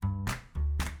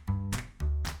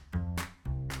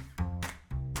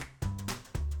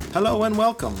Hello and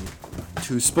welcome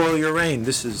to Spoil Your Reign.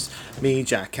 This is me,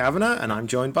 Jack Kavanagh, and I'm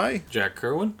joined by Jack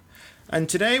Kerwin. And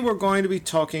today we're going to be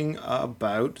talking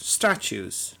about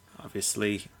statues.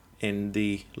 Obviously, in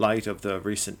the light of the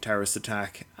recent terrorist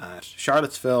attack at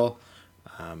Charlottesville,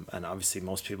 and obviously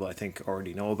most people I think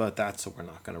already know about that, so we're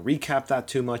not going to recap that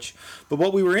too much. But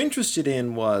what we were interested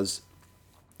in was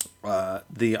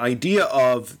the idea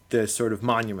of the sort of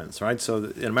monuments, right? So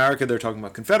in America, they're talking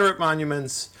about Confederate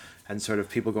monuments and sort of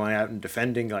people going out and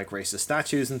defending like racist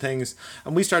statues and things.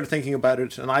 And we started thinking about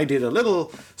it, and I did a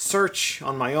little search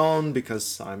on my own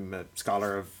because I'm a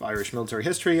scholar of Irish military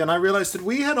history, and I realized that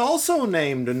we had also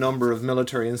named a number of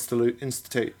military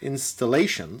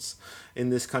installations in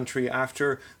this country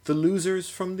after the losers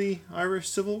from the Irish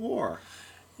Civil War.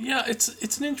 Yeah,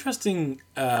 it's an interesting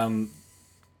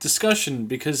discussion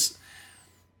because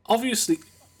obviously,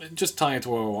 just tying it to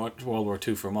World War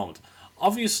II for a moment,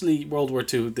 obviously World War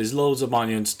II, there's loads of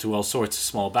monuments to all sorts of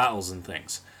small battles and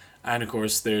things. And of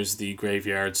course there's the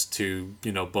graveyards to,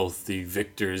 both the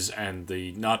victors and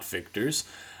the not victors.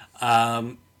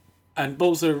 And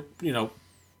both are,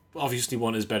 obviously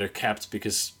one is better kept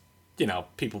because,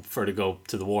 people prefer to go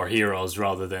to the war heroes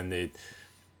rather than the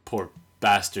poor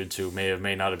bastards who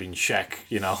may not have been Czech,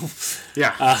 Yeah.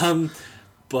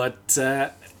 But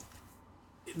the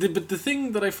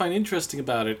thing that I find interesting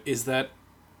about it is that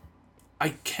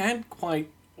I can't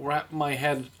quite wrap my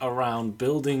head around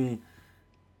building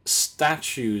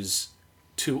statues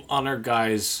to honor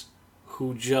guys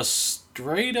who just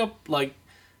straight up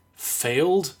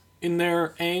failed in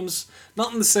their aims.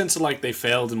 Not in the sense of they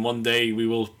failed and one day we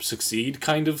will succeed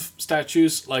kind of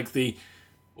statues, like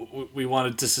we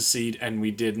wanted to succeed and we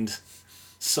didn't.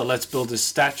 So let's build a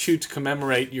statue to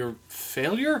commemorate your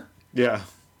failure? Yeah.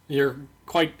 Your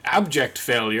quite abject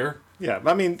failure. Yeah,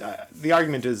 I mean, the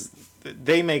argument is,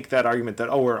 they make that argument that,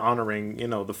 we're honoring,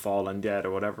 the fallen dead or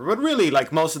whatever. But really,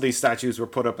 most of these statues were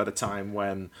put up at a time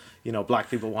when, black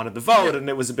people wanted the vote, and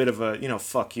it was a bit of a,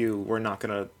 fuck you, we're not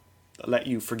going to let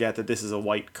you forget that this is a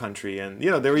white country, and,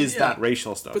 there is that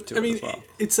racial stuff to it as well.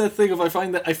 It's that thing of, I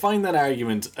find that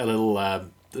argument a little, a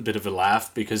bit of a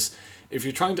laugh, because if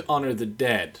you're trying to honor the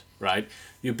dead, right,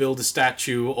 you build a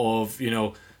statue of,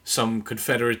 some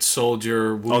Confederate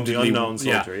soldier woundedly, the unknown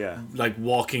soldier,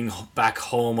 walking back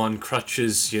home on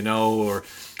crutches, or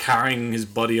carrying his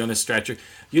body on a stretcher.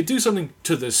 You do something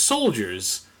to the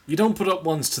soldiers. You don't put up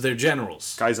ones to their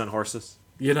generals. Guys on horses.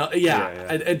 And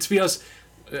to be honest,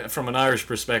 from an Irish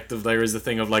perspective, there is the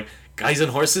thing of guys on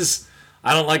horses.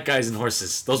 I don't like guys and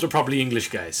horses. Those are probably English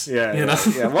guys. Yeah.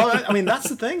 Well, I mean, that's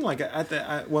the thing.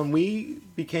 When we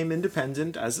became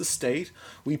independent as a state,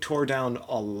 we tore down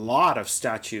a lot of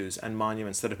statues and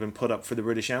monuments that have been put up for the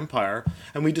British Empire,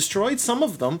 and we destroyed some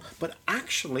of them. But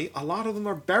actually, a lot of them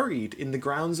are buried in the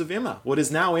grounds of Imma, what is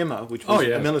now Imma, which was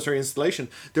a military installation.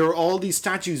 There are all these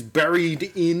statues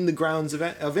buried in the grounds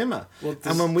of Imma.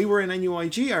 And when we were in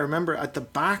NUIG, I remember at the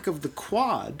back of the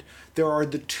quad, there are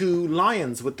the two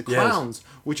lions with the crowns,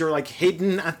 which are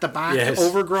hidden at the back,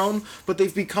 overgrown, but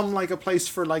they've become a place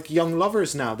for young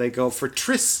lovers now. They go for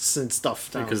trysts and stuff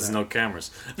down because there. There's no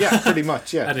cameras. Yeah, pretty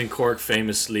much, yeah. And in Cork,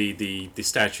 famously, the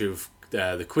statue of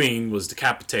the Queen was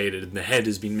decapitated and the head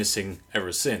has been missing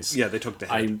ever since. Yeah, they took the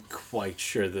head. I'm quite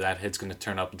sure that head's going to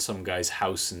turn up in some guy's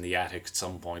house in the attic at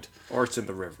some point. Or it's in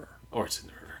the river.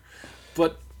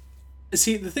 But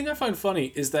see, the thing I find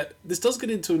funny is that this does get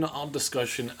into an odd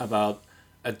discussion about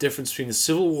a difference between a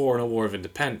civil war and a war of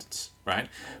independence, right?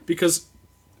 Because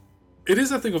it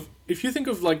is a thing of, if you think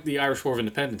of the Irish War of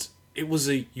Independence, it was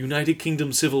a United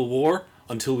Kingdom civil war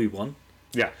until we won.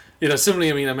 Yeah.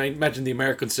 Similarly, I imagine the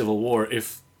American Civil War,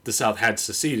 if the South had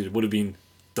seceded, would have been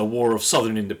the War of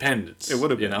Southern Independence. It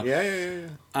would have been. Yeah.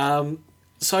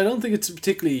 So I don't think it's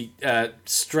particularly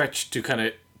stretched to kind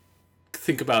of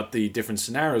think about the different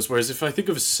scenarios. Whereas if I think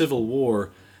of a civil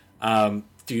war, to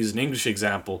use an English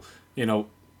example,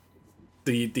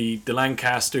 the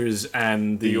Lancasters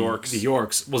and the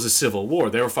Yorks was a civil war.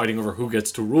 They were fighting over who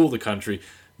gets to rule the country.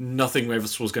 Nothing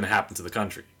else was going to happen to the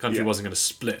country. Country wasn't going to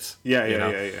split.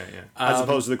 Yeah. As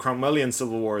opposed to the Cromwellian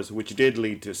civil wars, which did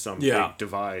lead to some big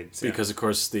divides. Because of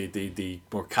course the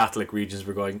more Catholic regions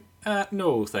were going,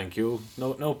 no, thank you.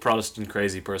 No Protestant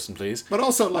crazy person, please. But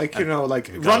also,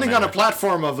 running on a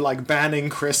platform of, banning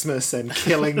Christmas and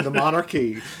killing the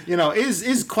monarchy,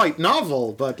 is quite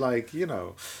novel, but,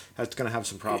 that's going to have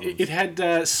some problems. It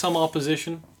had some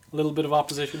opposition, a little bit of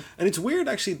opposition. And it's weird,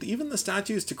 actually, even the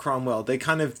statues to Cromwell, they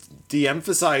kind of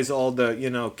de-emphasize all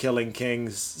the, killing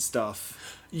kings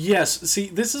stuff. Yes, see,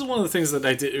 this is one of the things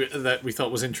that we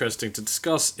thought was interesting to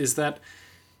discuss, is that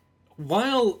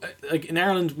while like in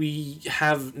Ireland we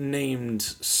have named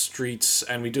streets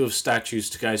and we do have statues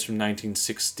to guys from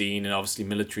 1916 and obviously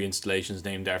military installations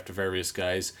named after various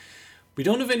guys, we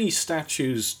don't have any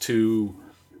statues to,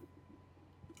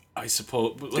 I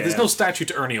suppose, well, there's no statue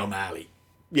to Ernie O'Malley.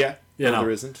 Yeah, You know.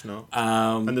 there isn't, no.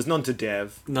 And there's none to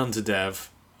Dev. None to Dev.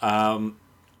 I'm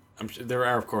sure there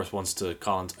are, of course, ones to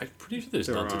Collins. I'm pretty sure there's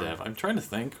none to Dev. I'm trying to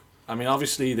think. I mean,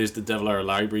 obviously, there's the De Valera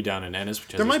Library down in Ennis,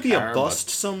 which has There might be car, a bust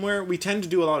somewhere. We tend to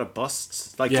do a lot of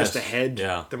busts, like Yes, just a head.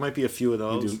 yeah. There might be a few of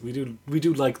those. we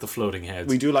do like the floating heads.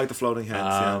 We do like the floating heads,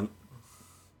 yeah.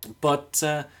 But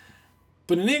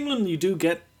in England, you do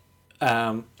get,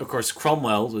 of course,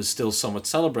 Cromwell is still somewhat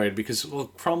celebrated because, well,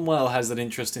 Cromwell has that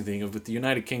interesting thing of with the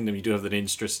United Kingdom, you do have that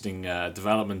interesting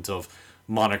development of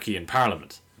monarchy and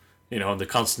parliament. You know, and the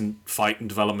constant fight and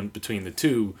development between the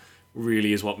two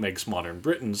really is what makes modern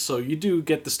Britain. So you do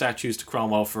get the statues to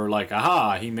Cromwell for like,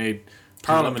 aha, he made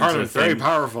parliament a very thing.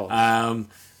 powerful.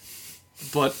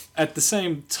 But at the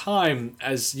same time,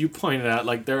 as you pointed out,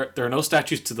 like there are no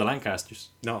statues to the Lancasters.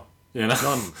 No. You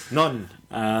know?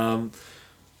 None.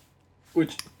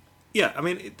 Which Yeah, I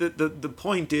mean, the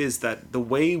point is that the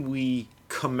way we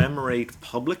commemorate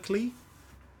publicly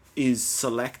is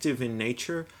selective in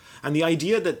nature. And the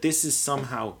idea that this is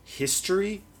somehow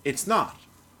history, it's not.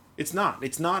 It's not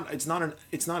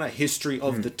a history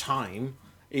of the time.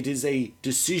 It is a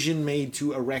decision made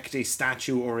to erect a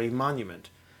statue or a monument.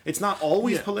 It's not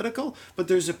always political, but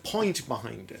there's a point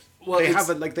behind it. Well,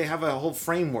 they have a whole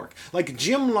framework. Like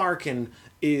Jim Larkin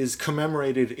is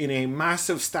commemorated in a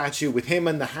massive statue with him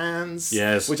and the hands,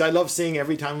 Yes. which I love seeing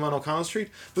every time I'm on O'Connell Street.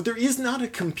 But there is not a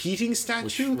competing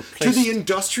statue to replaced- the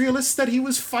industrialists that he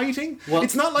was fighting. Well,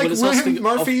 it's not like but it's also William the-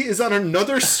 Murphy is on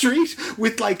another street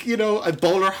with like, a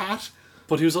bowler hat.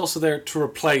 But he was also there to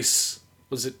replace.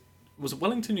 Was it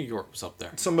Wellington, New York was up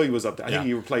there? Somebody was up there. I think Yeah.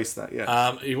 he replaced that,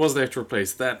 yeah. He was there to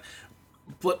replace that.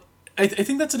 But I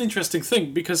think that's an interesting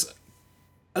thing because,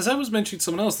 as I was mentioning to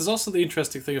someone else, there's also the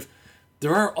interesting thing of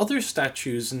there are other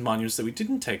statues and monuments that we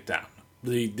didn't take down.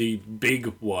 The big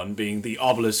one being the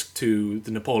obelisk to the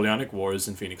Napoleonic Wars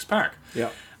in Phoenix Park. Yeah.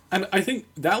 And I think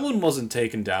that one wasn't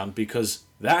taken down because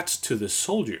that's to the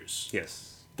soldiers.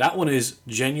 Yes. That one is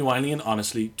genuinely and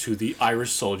honestly to the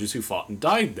Irish soldiers who fought and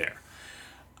died there.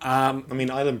 I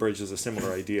mean, Island Bridge is a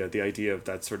similar idea. The idea of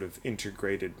that sort of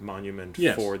integrated monument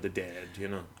Yes. for the dead,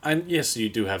 And yes, you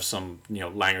do have some,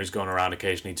 langers going around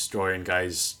occasionally destroying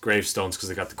guys' gravestones because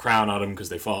they got the crown on them because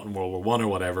they fought in World War One or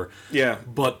whatever. Yeah.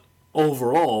 But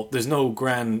overall, there's no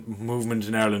grand movement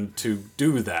in Ireland to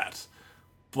do that.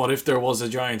 But if there was a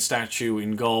giant statue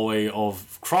in Galway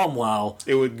of Cromwell,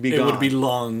 It would be it gone. would be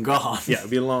long gone. Yeah,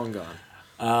 it'd be long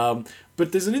gone.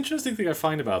 But there's an interesting thing I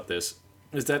find about this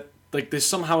is that there's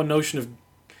somehow a notion of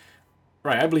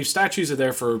right. I believe statues are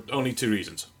there for only two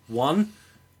reasons. One,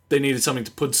 they needed something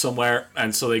to put somewhere,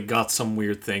 and so they got some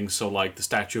weird thing. So like the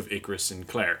statue of Icarus in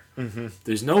Clare. Mm-hmm.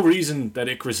 There's no reason that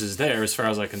Icarus is there, as far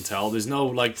as I can tell. There's no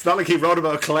like. It's not like he wrote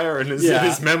about Claire in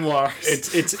his memoirs.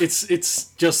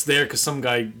 It's just there because some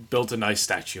guy built a nice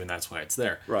statue, and that's why it's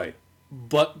there. right.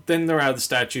 But then there are the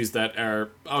statues that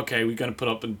are okay. We're going to put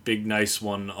up a big, nice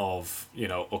one of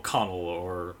O'Connell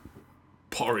or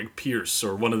Porrick Pierce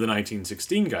or one of the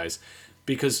 1916 guys,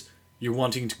 because you're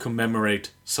wanting to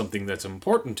commemorate something that's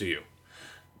important to you.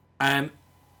 And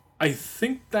I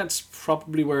think that's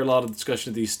probably where a lot of the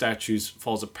discussion of these statues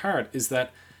falls apart, is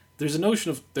that there's a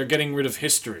notion of they're getting rid of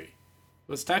history.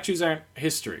 But statues aren't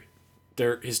history.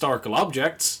 They're historical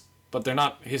objects, but they're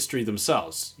not history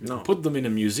themselves. You No. can put them in a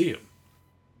museum.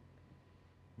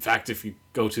 In fact, if you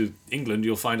go to England,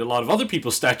 you'll find a lot of other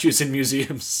people's statues in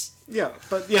museums. Yeah,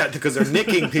 but because they're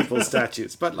nicking people's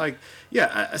statues. But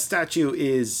a statue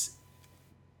is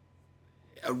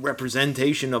a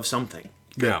representation of something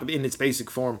in its basic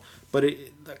form. But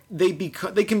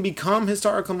they can become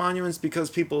historical monuments because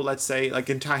people, let's say,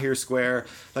 like in Tahrir Square,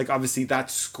 like obviously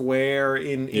that square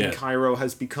in Cairo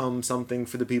has become something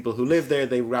for the people who live there.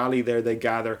 They rally there, they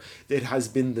gather. It has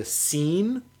been the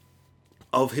scene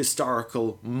of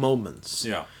historical moments.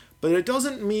 Yeah. But it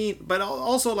doesn't mean, but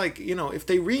also if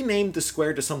they renamed the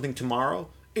square to something tomorrow,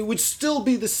 it would still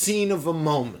be the scene of a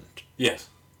moment. Yes.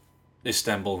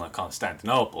 Istanbul, not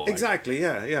Constantinople. Exactly,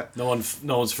 yeah. No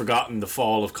one's forgotten the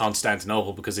fall of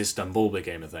Constantinople because Istanbul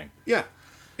became a thing. Yeah,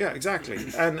 exactly.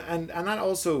 And that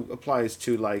also applies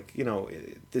to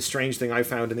the strange thing I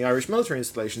found in the Irish military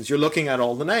installations. You're looking at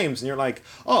all the names and you're like,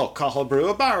 oh, Cathal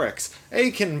Brugha Barracks,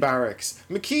 Aiken Barracks,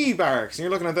 McKee Barracks. And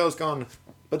you're looking at those going,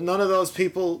 but none of those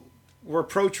people were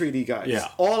pro-treaty guys. Yeah.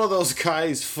 All of those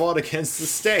guys fought against the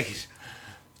state.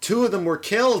 2 of them were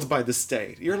killed by the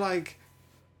state. You're like,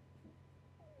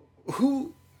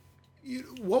 who,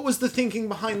 what was the thinking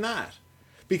behind that?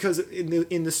 Because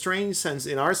in the strange sense,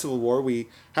 in our Civil War, we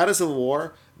had a Civil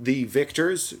War, the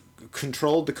victors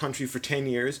controlled the country for 10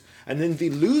 years, and then the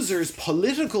losers'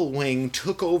 political wing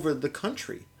took over the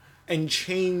country and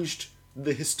changed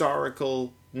the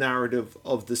historical narrative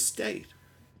of the state.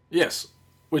 Yes,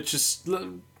 which is,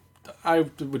 I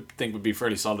would think would be a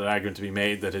fairly solid argument to be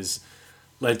made that has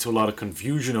led to a lot of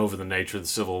confusion over the nature of the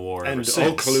Civil War And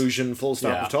since. collusion, full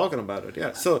stop, Yeah. of talking about it.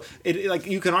 Yeah. So like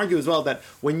you can argue as well that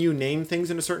when you name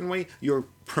things in a certain way, you're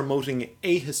promoting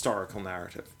a historical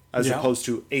narrative as Yeah. opposed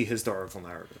to a historical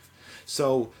narrative.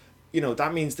 So,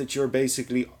 that means that you're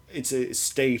basically, it's a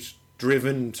state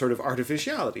driven sort of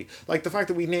artificiality. Like the fact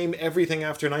that we name everything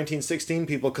after 1916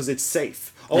 people because it's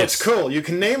safe. Oh, Yes. it's cool. You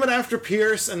can name it after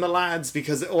Pierce and the lads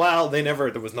because, well,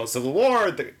 there was no Civil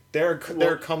War. They're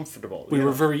comfortable. We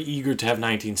were very eager to have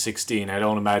 1916. I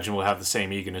don't imagine we'll have the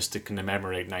same eagerness to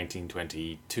commemorate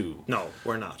 1922. No,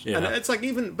 we're not. Yeah. And it's like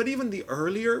even the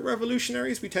earlier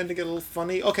revolutionaries, we tend to get a little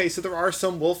funny. Okay, so there are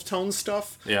some wolf tone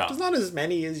stuff. Yeah. There's not as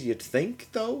many as you'd think,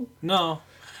 though. No.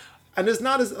 And there's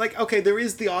not as, like, okay, there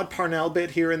is the odd Parnell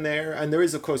bit here and there, and there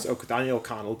is, of course, Daniel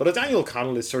O'Connell, but Daniel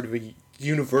O'Connell is sort of a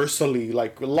universally,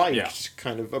 liked Yeah.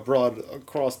 kind of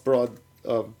across broad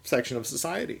section of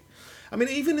society. I mean,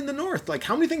 even in the North, like,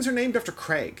 how many things are named after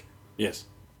Craig? Yes.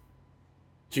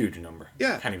 Huge number.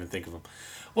 Yeah. Can't even think of them.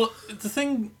 Well, the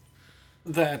thing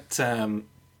that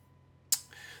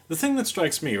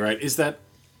strikes me, right, is that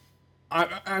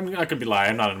I'm not gonna be lying.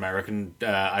 I'm not an American.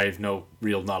 I have no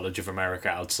real knowledge of America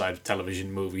outside of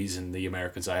television, movies, and the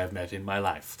Americans I have met in my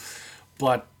life.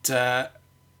 But the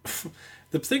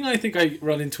thing I think I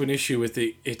run into an issue with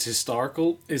it's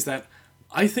historical is that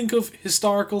I think of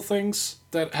historical things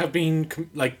that have been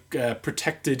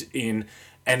protected in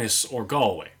Ennis or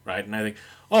Galway, right? And I think,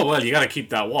 oh well, you got to keep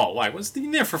that wall. Why? Well, it's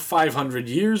been there for 500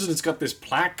 years, and it's got this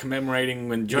plaque commemorating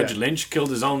when Judge Lynch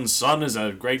killed his own son as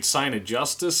a great sign of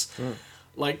justice.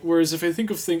 Like, whereas if I think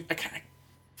of things,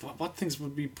 what things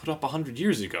would be put up 100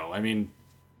 years ago? I mean,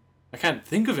 I can't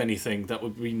think of anything that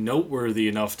would be noteworthy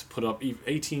enough to put up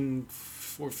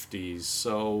 1850s.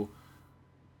 So,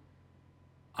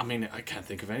 I mean, I can't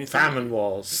think of anything. Famine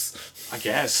walls. I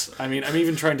guess. I mean, I'm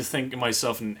even trying to think of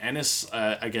myself in Ennis.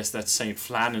 I guess that's St.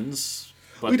 Flannan's.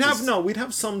 But We'd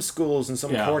have some schools and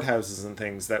some Yeah. courthouses and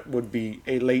things that would be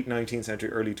a late 19th century,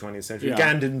 early 20th century, Yeah.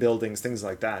 Gandon buildings, things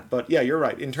like that. But yeah, you're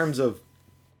right. In terms of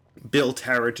built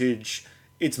heritage,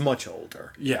 it's much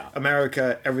older. Yeah.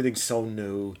 America, everything's so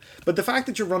new. But the fact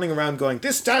that you're running around going,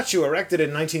 this statue erected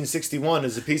in 1961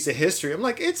 is a piece of history. I'm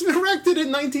like, it's erected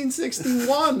in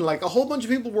 1961. Like, a whole bunch of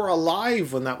people were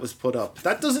alive when that was put up.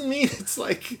 That doesn't mean it's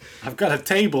like... I've got a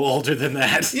table older than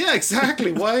that. Yeah,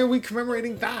 exactly. Why are we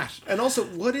commemorating that? And also,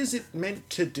 what is it meant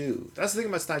to do? That's the thing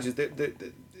about statues.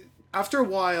 After a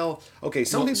while, okay,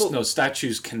 some people... No,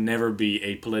 statues can never be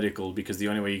apolitical because the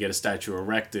only way you get a statue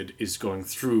erected is going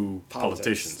through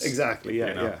politicians. Exactly, yeah,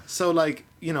 You know? yeah. So, like,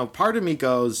 part of me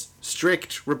goes,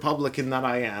 strict Republican that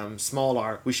I am, small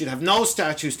r, we should have no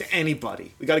statues to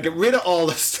anybody. We got to get rid of all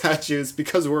the statues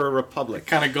because we're a republic.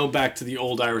 Kind of go back to the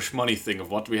old Irish money thing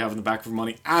of what do we have in the back of our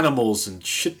money? Animals and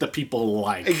shit that people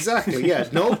like. Exactly, yeah.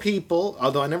 No people,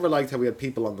 although I never liked how we had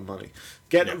people on the money.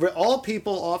 Get all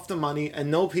people off the money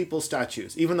and no people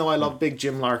statues. Even though I love Big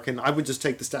Jim Larkin, I would just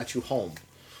take the statue home.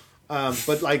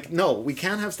 But like, no, we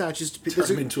can't have statues. Turn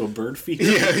them into a bird feeder.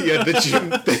 Yeah,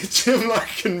 the Jim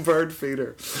Larkin bird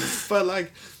feeder. But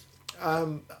like,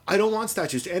 I don't want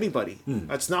statues to anybody.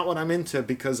 That's not what I'm into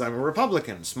because I'm a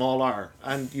Republican, small r.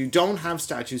 And you don't have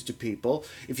statues to people.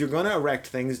 If you're going to erect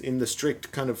things in the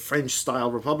strict kind of French style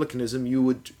republicanism, you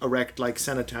would erect like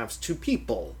cenotaphs to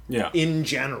people in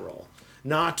general.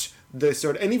 Not the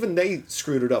sort of, and even they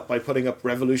screwed it up by putting up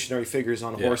revolutionary figures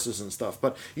on horses and stuff.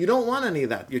 But you don't want any of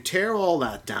that. You tear all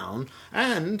that down.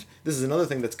 And this is another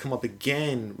thing that's come up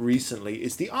again recently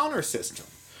is the honor system.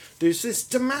 There's this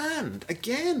demand,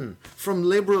 again, from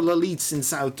liberal elites in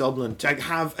South Dublin to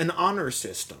have an honor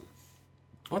system.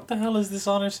 What the hell is this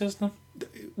honor system?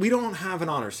 We don't have an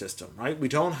honor system, right? We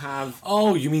don't have...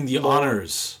 Oh, you mean the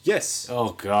honors? Yes.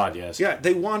 Oh, God, yes. Yeah,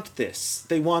 they want this.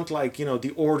 They want, like,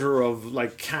 the order of,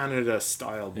 like,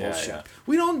 Canada-style bullshit. Yeah.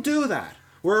 We don't do that.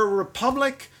 We're a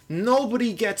republic.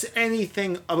 Nobody gets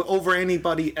anything over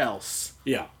anybody else.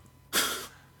 Yeah.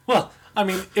 Well, I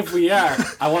mean, if we are,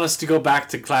 I want us to go back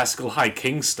to classical High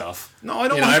King stuff. No, I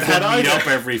don't want that everyone meet either. up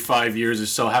every 5 years or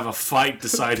so, have a fight,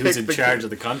 decide who's in charge of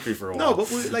the country for a while. No,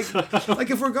 but we, like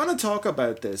if we're going to talk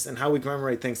about this and how we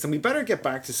commemorate things, then we better get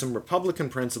back to some Republican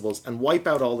principles and wipe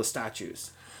out all the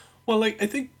statues. Well, like, I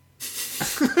think...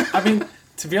 I mean,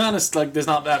 to be honest, like there's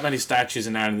not that many statues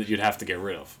in Ireland that you'd have to get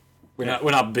rid of. We're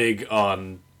not big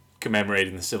on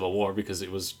commemorating the Civil War because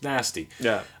it was nasty.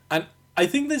 Yeah. And I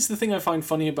think that's the thing I find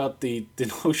funny about the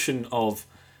notion of,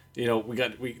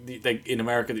 like in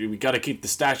America we got to keep the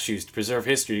statues to preserve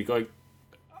history. You're going,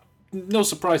 no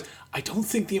surprise. I don't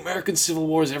think the American Civil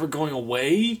War is ever going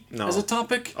away as a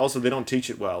topic. Also, they don't teach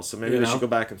it well, so maybe they should go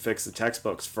back and fix the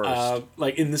textbooks first.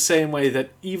 Like in the same way that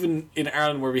even in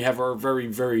Ireland, where we have our very,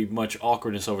 very much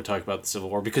awkwardness over talking about the Civil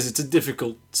War, because it's a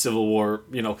difficult Civil War,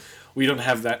 we don't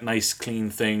have that nice, clean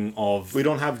thing of... We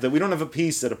don't have a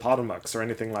peace at Appomattox or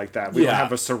anything like that. We don't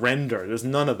have a surrender. There's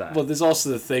none of that. Well, there's also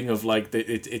the thing of, like,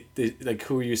 like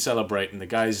who are you celebrating? The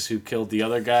guys who killed the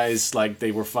other guys, like,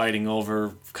 they were fighting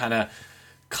over kind of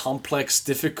complex,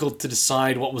 difficult to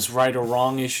decide what was right or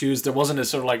wrong issues. There wasn't a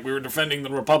sort of like, we were defending the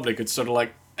Republic. It's sort of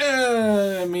like,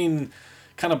 kind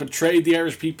of betrayed the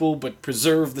Irish people, but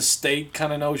preserved the state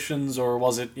kind of notions, or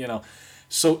was it,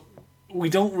 So we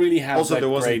don't really have also, that there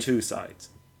wasn't great... two sides.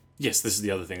 Yes, this is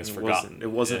the other thing that's forgotten. It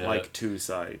wasn't like two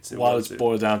sides. While it's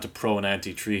boiled down to pro and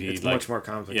anti-treaty. It's much more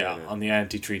complicated. Yeah, on the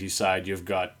anti-treaty side, you've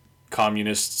got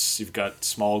communists, you've got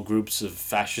small groups of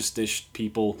fascistish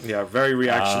people. Yeah, very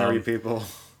reactionary people.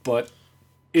 But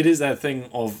it is that thing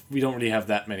of we don't really have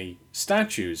that many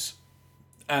statues.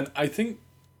 And I think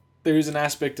there is an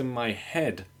aspect in my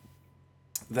head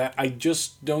that I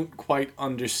just don't quite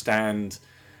understand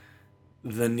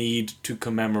the need to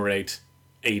commemorate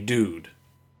a dude.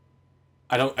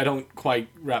 I don't quite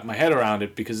wrap my head around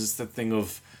it, because it's the thing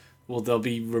of, well, they'll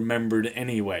be remembered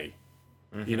anyway.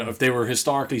 Mm-hmm. If they were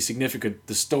historically significant,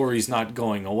 the story's not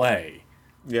going away.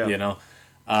 Yeah.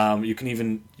 You can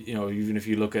even if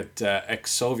you look at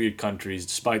ex-Soviet countries,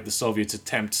 despite the Soviets'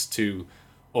 attempts to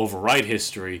overwrite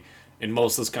history, in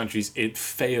most of those countries it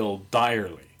failed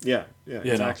direly. Yeah,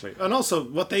 exactly. And also,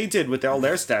 what they did with all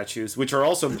their statues, which are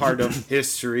also part of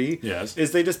history, yes,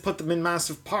 is they just put them in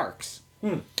massive parks.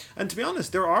 And to be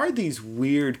honest, there are these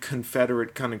weird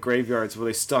Confederate kind of graveyards where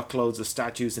they stuck loads of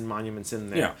statues and monuments in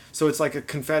there. Yeah. So it's like a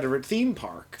Confederate theme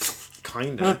park,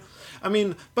 kind of. I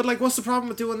mean, but like, what's the problem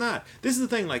with doing that? This is the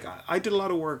thing. Like, I did a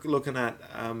lot of work looking at,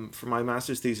 for my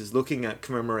master's thesis, looking at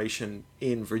commemoration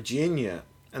in Virginia.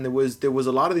 And there was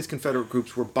a lot of these Confederate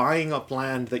groups were buying up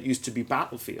land that used to be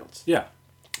battlefields. Yeah.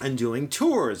 And doing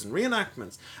tours and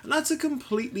reenactments. And that's a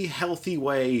completely healthy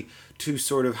way to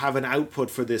sort of have an output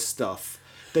for this stuff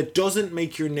that doesn't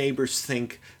make your neighbors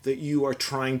think that you are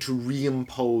trying to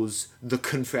reimpose the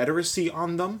Confederacy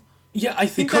on them. Yeah, I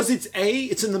think because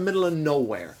it's in the middle of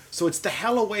nowhere. So it's the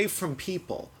hell away from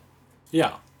people.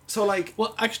 Yeah. So like...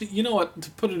 Well, actually, you know what?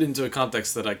 To put it into a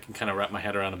context that I can kind of wrap my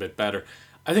head around a bit better,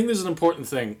 I think there's an important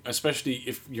thing, especially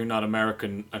if you're not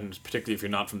American, and particularly if you're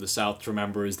not from the South, to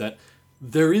remember, is that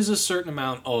there is a certain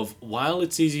amount of, while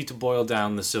it's easy to boil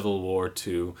down the Civil War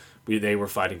to they were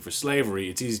fighting for slavery,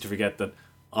 it's easy to forget that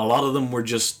a lot of them were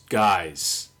just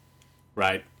guys,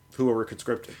 right? Who were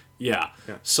conscripted. Yeah.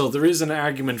 So there is an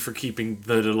argument for keeping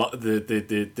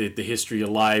the history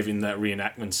alive in that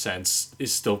reenactment sense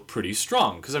is still pretty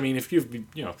strong. Because I mean, if you've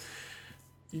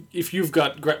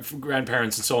got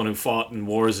grandparents and so on who fought in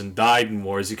wars and died in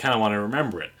wars, you kind of want to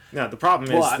remember it. Yeah, the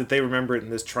problem is that they remember it in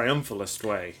this triumphalist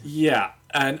way. Yeah,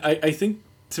 and I think,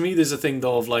 to me, there's a thing,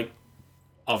 though, of, like,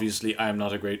 obviously, I am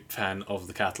not a great fan of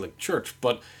the Catholic Church,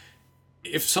 but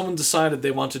if someone decided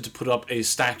they wanted to put up a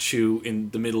statue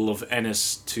in the middle of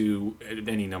Ennis to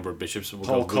any number of bishops,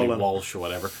 we'll go Willie Walsh or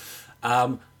whatever,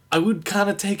 I would kind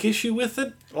of take issue with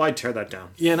it. Oh, I'd tear that down.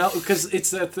 Because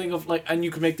it's that thing of, like, and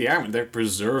you can make the argument, they're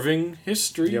preserving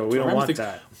history. Yeah, we don't want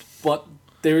that. But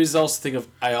there is also the thing of,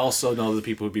 I also know the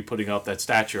people who'd be putting up that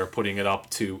statue are putting it up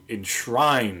to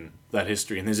enshrine that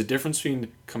history. And there's a difference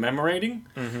between commemorating,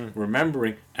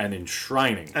 remembering, and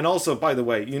enshrining. And also, by the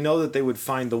way, you know that they would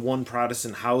find the one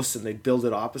Protestant house and they'd build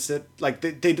it opposite? Like,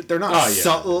 they're not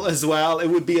subtle as well. It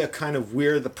would be a kind of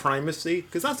weird, the primacy.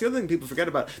 Because that's the other thing people forget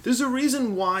about. There's a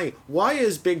reason why. Why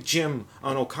is Big Jim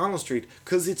on O'Connell Street?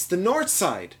 Because it's the north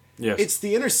side. Yes. It's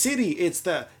the inner city.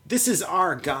 This is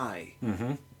our guy.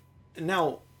 Mm-hmm.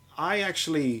 Now, I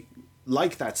actually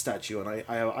like that statue, and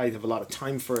I have a lot of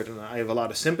time for it, and I have a lot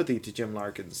of sympathy to Jim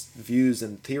Larkin's views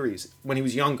and theories when he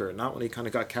was younger, not when he kind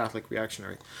of got Catholic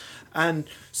reactionary. And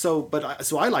so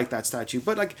I like that statue.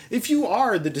 But like, if you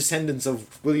are the descendants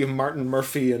of William Martin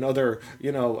Murphy and other,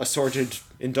 assorted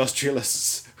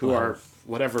industrialists who are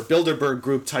whatever Bilderberg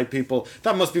group type people,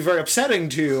 that must be very upsetting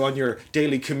to you on your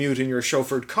daily commute in your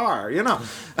chauffeured car, Yeah.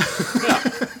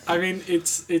 I mean,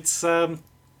 it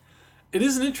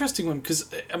is an interesting one,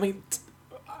 because, I mean,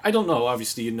 I don't know,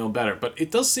 obviously you know better, but it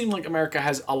does seem like America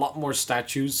has a lot more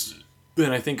statues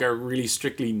than I think are really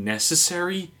strictly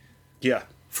necessary Yeah.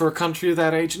 for a country of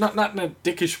that age. Not in a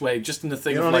dickish way, just in the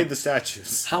thing You of don't like, need the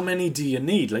statues. how many do you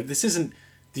need? Like, this isn't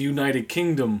the United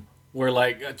Kingdom where,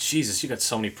 like, Jesus, you got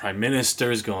so many prime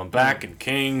ministers going back and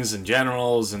kings and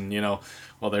generals and,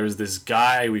 well, there's this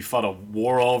guy we fought a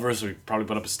war over, so we probably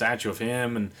put up a statue of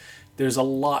him. And there's a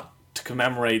lot to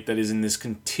commemorate that is in this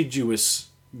contiguous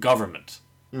government.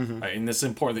 Right? And that's the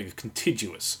important thing,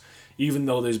 contiguous. Even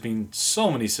though there's been so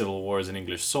many civil wars in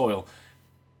English soil,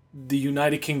 the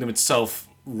United Kingdom itself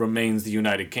remains the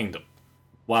United Kingdom.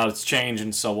 While it's changed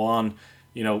and so on,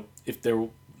 if there,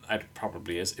 it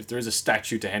probably is, if there is a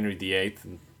statue to Henry VIII,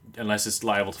 unless it's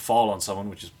liable to fall on someone,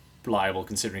 which is liable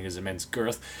considering his immense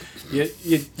girth,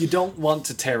 you don't want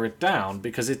to tear it down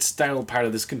because it's still part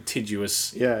of this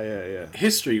contiguous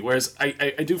history. Whereas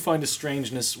I do find a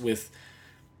strangeness with,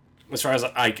 as far as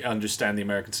I understand the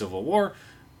American Civil War,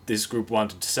 this group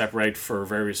wanted to separate for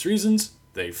various reasons.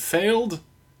 They failed.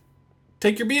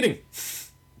 Take your beating.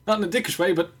 Not in a dickish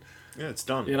way, but Yeah, it's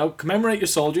done. Commemorate your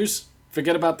soldiers.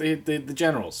 Forget about the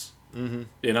generals. Mm-hmm.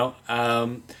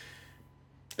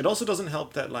 It also doesn't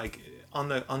help that, like, on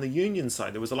the Union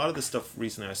side, there was a lot of this stuff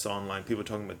recently I saw online. People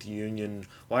talking about the Union.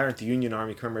 Why aren't the Union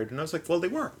Army commemorated? And I was like, well, they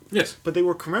were. Yes. But they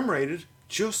were commemorated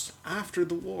just after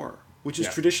the war, which is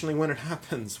traditionally when it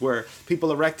happens, where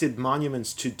people erected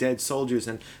monuments to dead soldiers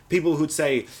and people who'd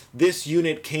say, this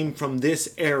unit came from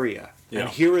this area, and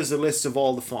here is a list of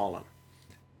all the fallen.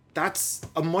 That's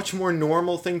a much more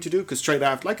normal thing to do, because straight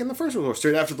after, like in the First World War,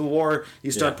 straight after the war, you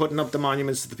start putting up the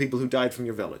monuments to the people who died from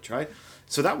your village, right?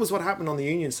 So that was what happened on the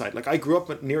Union side. Like, I grew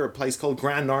up near a place called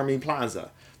Grand Army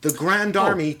Plaza. The Grand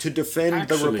Army to defend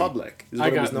the Republic is what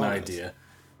I it was got an known idea. as.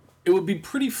 It would be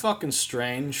pretty fucking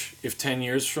strange if 10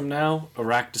 years from now,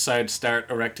 Iraq decided to start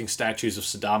erecting statues of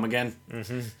Saddam again.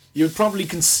 Mm-hmm. You would probably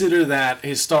consider that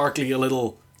historically a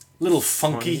little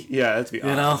funky. Yeah, that'd be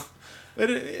odd. It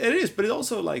is, but it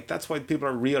also, like, that's why people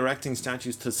are re-erecting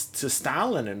statues to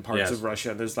Stalin in parts of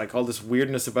Russia. There's, like, all this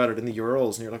weirdness about it in the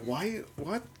Urals, and you're like, why?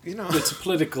 What? It's a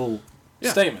political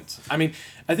statement. I mean,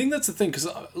 I think that's the thing, because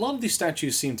a lot of these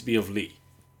statues seem to be of Lee.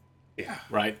 Yeah.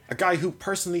 Right? A guy who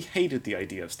personally hated the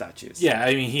idea of statues. Yeah,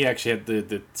 I mean, he actually had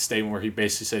the statement where he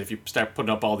basically said, if you start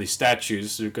putting up all these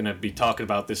statues, you're going to be talking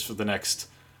about this for the next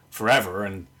forever,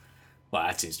 and well,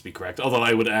 that seems to be correct. Although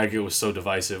I would argue it was so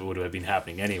divisive, it would have been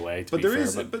happening anyway. But there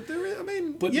is, I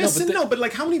mean, yes and no. But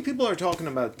like, how many people are talking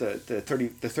about the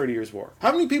 30 Years War?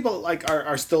 How many people like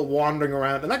are still wandering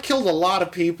around? And that killed a lot of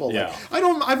people. Yeah. Like,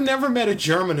 I've never met a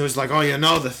German who's like, oh,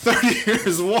 the 30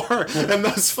 Years War and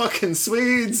those fucking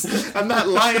Swedes and that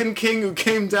Lion King who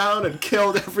came down and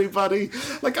killed everybody.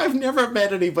 Like, I've never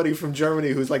met anybody from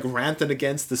Germany who's like ranting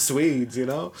against the Swedes.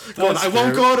 Going, I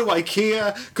won't go to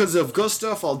IKEA because of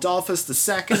Gustav Adolphus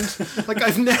II. Like,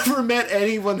 I've never met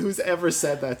anyone who's ever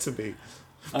said that to me.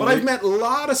 But I've met a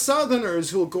lot of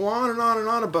Southerners who'll go on and on and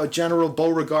on about General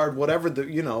Beauregard, whatever,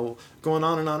 going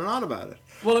on and on and on about it.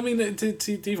 Well, I mean,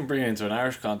 to even bring it into an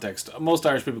Irish context, most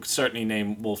Irish people could certainly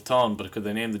name Wolfe Tone, but could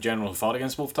they name the general who fought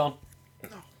against Wolfe Tone?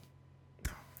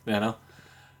 No.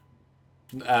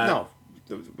 No?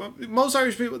 Most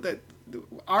Irish people,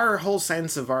 our whole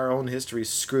sense of our own history is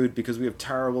screwed because we have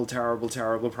terrible, terrible,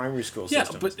 terrible primary school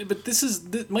systems. Yeah, but this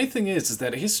is my thing is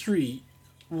that history.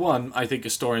 One, I think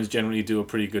historians generally do a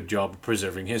pretty good job of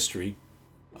preserving history.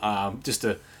 I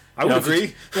would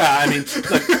agree. I mean,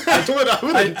 look, I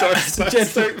would endorse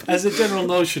that as a general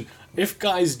notion, if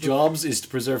guys' jobs is to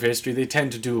preserve history, they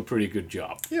tend to do a pretty good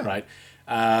job, right?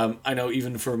 I know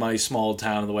even for my small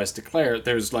town in the West of Clare,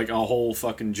 there's like a whole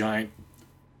fucking giant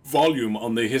volume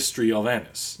on the history of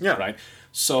Ennis, right?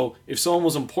 So if someone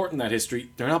was important in that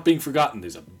history, they're not being forgotten.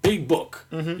 There's a big book.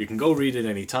 Mm-hmm. You can go read it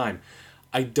any time.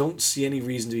 I don't see any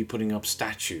reason to be putting up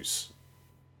statues.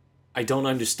 I don't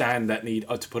understand that need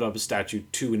to put up a statue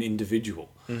to an individual.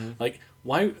 Mm-hmm. Like,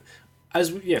 why?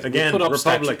 Again, we put up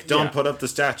Republic, don't put up the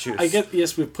statues. I get,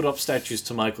 yes, we've put up statues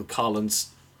to Michael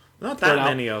Collins. Not that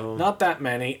many of them. Not that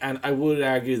many, and I would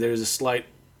argue there's a slight...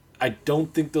 I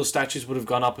don't think those statues would have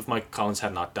gone up if Michael Collins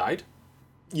had not died.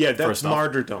 Yeah, that's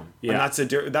martyrdom. Yeah.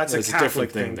 And that's a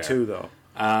Catholic thing too, though.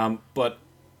 But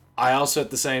I also,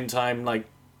 at the same time, like,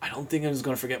 I don't think I'm just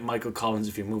going to forget Michael Collins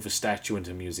if you move a statue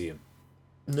into a museum.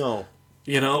 No.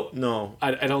 No.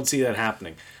 I don't see that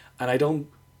happening. And I don't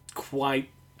quite...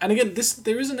 And again,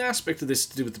 there is an aspect of this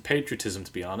to do with the patriotism,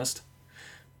 to be honest.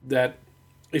 That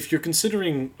if you're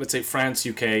considering, let's say, France,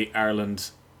 UK,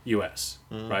 Ireland, US,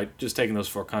 right? Just taking those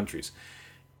four countries.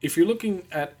 If you're looking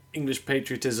at English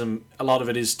patriotism, a lot of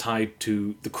it is tied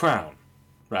to the crown,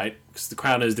 right? Because the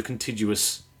crown is the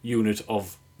contiguous unit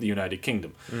of the United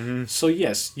Kingdom. Mm-hmm. So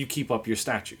yes, you keep up your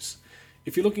statues.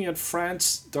 if you're looking at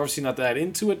France, they're obviously not that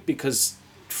into it because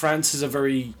France is a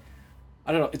very,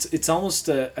 I don't know, it's almost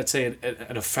I'd say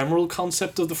an ephemeral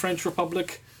concept of the French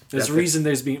Republic. There's a reason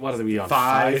there's been, what are we on?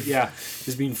 5? Yeah,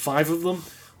 there's been 5 of them.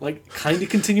 Like, kind of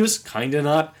continuous, kind of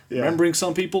not. Yeah. Remembering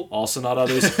some people, also not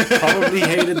others. Probably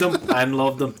hated them and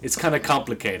loved them. It's kind of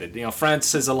complicated. You know,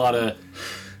 France has a lot of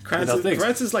things.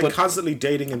 France is like But constantly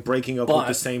dating and breaking up with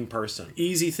the same person.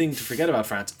 easy thing to forget about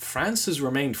France. France has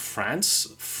remained France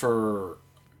for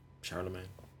Charlemagne.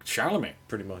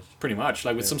 Pretty much.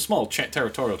 Like with some small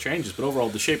territorial changes, but overall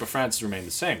the shape of France has remained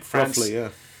the same. France Roughly, yeah.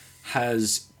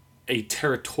 has a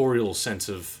territorial sense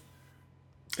of...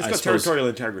 It's got territorial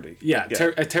integrity. Yeah,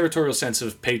 a territorial sense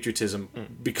of patriotism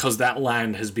because that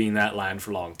land has been that land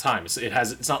for a long time.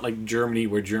 It's not like Germany,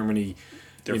 where Germany,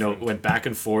 went back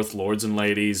and forth, lords and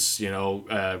ladies.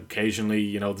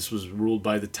 Occasionally, this was ruled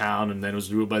by the town, and then it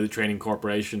was ruled by the trading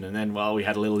corporation, and then we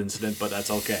had a little incident, but that's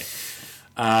okay.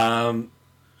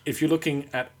 If you're looking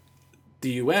at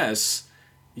the U.S.,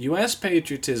 U.S.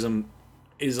 patriotism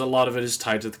is a lot of it is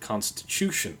tied to the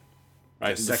Constitution.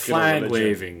 Right, the flag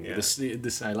waving. Yeah.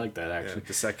 This I like that actually. Yeah,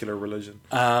 the secular religion.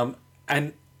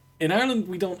 And in Ireland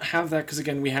we don't have that because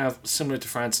again we have, similar to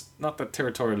France, not that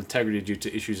territorial integrity due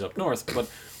to issues up north, but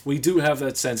we do have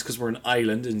that sense because we're an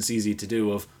island and it's easy to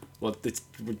do of it's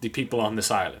the people on this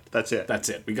island. That's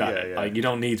it. We got it. Yeah. Like you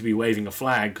don't need to be waving a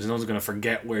flag because no one's going to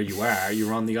forget where you are.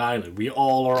 You're on the island. We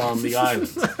all are on the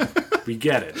island. We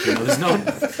get it. There's no.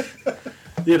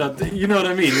 You know what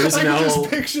I mean? There's I can just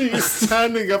picture you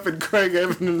standing up in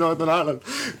Craigavon in Northern Ireland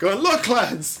going, look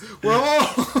lads, we're all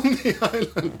on the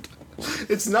island.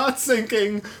 It's not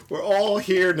sinking. We're all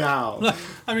here now.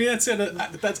 I mean, that's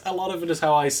it. That's a lot of it is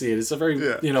how I see it. It's a very,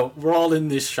 we're all in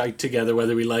this shite together,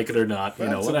 whether we like it or not.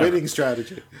 That's whatever. a winning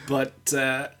strategy. But,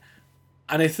 and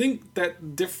I think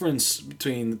that difference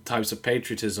between the types of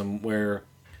patriotism where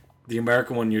the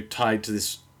American one, you're tied to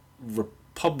this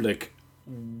republic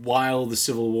while the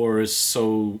Civil War is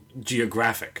so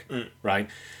geographic, right?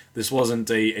 This wasn't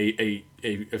a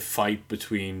fight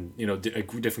between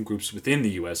different groups within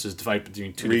the U.S. It's a fight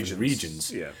between two different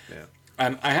regions. Yeah.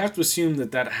 And I have to assume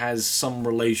that has some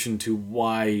relation to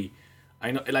why.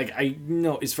 I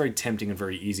know it's very tempting and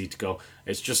very easy to go,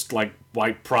 it's just like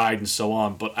white pride and so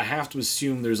on, but I have to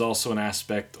assume there's also an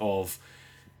aspect of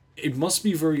it must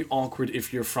be very awkward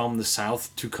if you're from the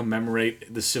South to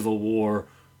commemorate the Civil War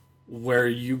where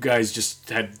you guys just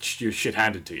had your shit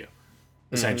handed to you,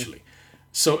 essentially. Mm-hmm.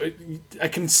 So I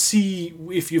can see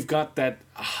if you've got that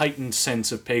heightened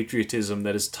sense of patriotism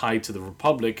that is tied to the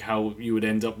Republic, how you would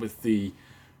end up with the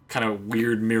kind of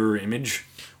weird mirror image.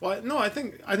 Well, no, I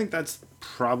think that's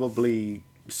probably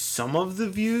some of the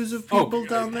views of people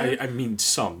down there. I mean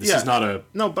some. This is not a...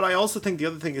 No, but I also think the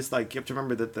other thing is, like, you have to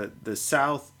remember that the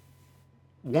South,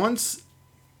 once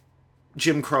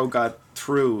Jim Crow got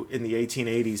through in the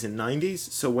 1880s and 90s,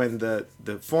 so when the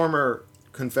former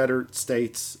Confederate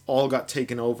states all got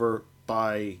taken over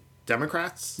by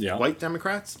Democrats, white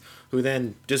Democrats, who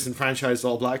then disenfranchised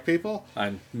all black people.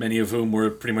 And many of whom were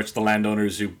pretty much the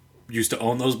landowners who used to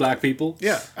own those black people.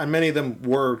 Yeah, and many of them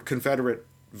were Confederate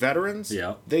veterans.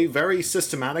 Yeah. They very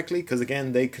systematically, because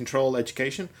again, they control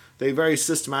education, they very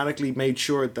systematically made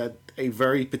sure that a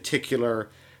very particular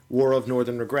War of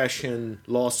Northern Regression,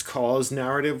 Lost Cause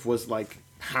narrative was like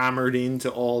hammered into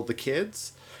all the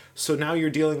kids. So now you're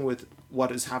dealing with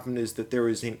what has happened is that there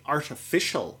is an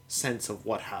artificial sense of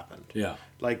what happened. Yeah.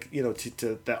 Like,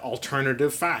 to the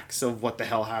alternative facts of what the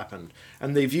hell happened.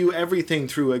 And they view everything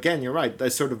through, again, you're right,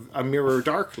 that's sort of a mirror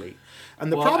darkly.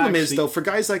 And the problem is, though, for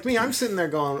guys like me, I'm sitting there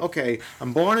going, okay,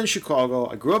 I'm born in Chicago,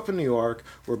 I grew up in New York,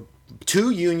 we're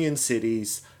two union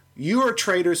cities, you are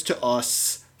traitors to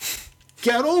us.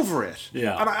 Get over it.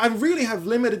 Yeah. And I really have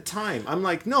limited time. I'm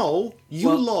like, no,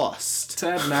 you lost. To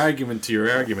add an argument to your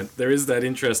argument, there is that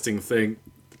interesting thing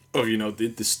of,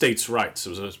 the states' rights. It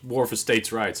was a war for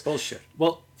states' rights. Bullshit.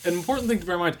 Well, an important thing to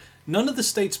bear in mind, none of the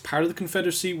states part of the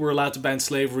Confederacy were allowed to ban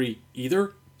slavery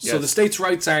either. So the states'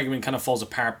 rights argument kind of falls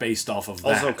apart based off of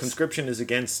that. Also, conscription is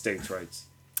against states' rights.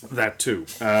 That too.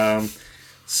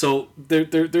 So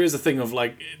there is a thing of,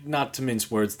 like, not to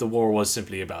mince words, the war was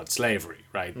simply about slavery,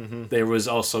 right? Mm-hmm. There was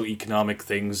also economic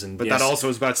things and that also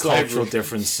was about cultural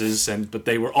differences, but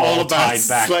they were all tied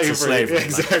back to slavery.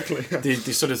 Exactly. Like, the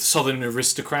sort of Southern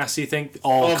aristocracy thing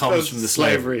all comes from the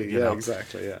slavery.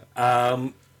 Exactly. Yeah.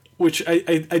 Which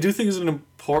I do think is an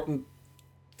important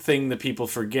thing that people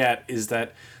forget is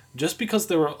that just because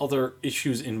there were other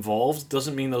issues involved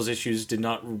doesn't mean those issues did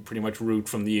not pretty much root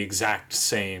from the exact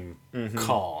same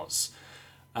cause.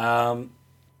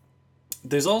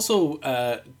 There's also,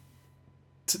 to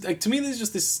me, there's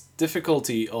just this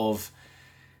difficulty of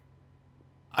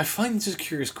I find this a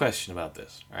curious question about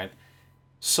this, right?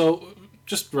 So,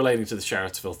 just relating to the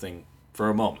Charlottesville thing for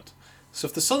a moment. So,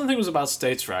 if the Southern thing was about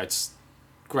states' rights,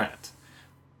 grant.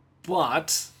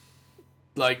 But,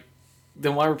 like,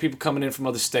 then why were people coming in from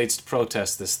other states to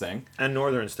protest this thing? And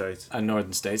northern states. And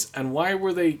northern states. And why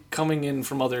were they coming in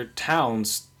from other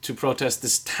towns to protest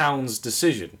this town's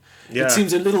decision? Yeah. It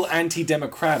seems a little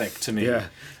anti-democratic to me. Yeah.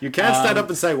 You can't stand up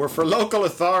and say, we're for local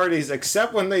authorities,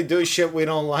 except when they do shit we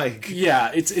don't like.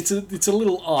 Yeah, it's a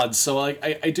little odd. So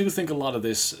I do think a lot of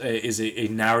this is a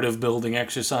narrative building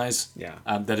exercise. Yeah.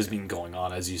 That has been going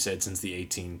on, as you said, since the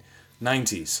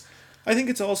 1890s. I think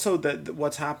it's also that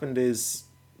what's happened is,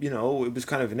 it was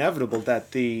kind of inevitable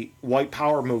that the white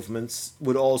power movements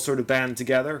would all sort of band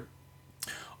together.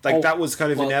 Like, that was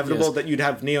kind of inevitable, yes. that you'd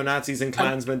have neo-Nazis and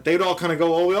Klansmen. They'd all kind of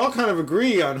go, we all kind of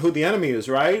agree on who the enemy is,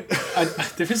 right?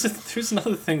 There's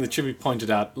another thing that should be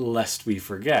pointed out, lest we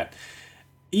forget.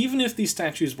 Even if these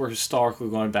statues were historical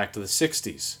going back to the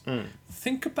 60s,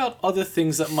 think about other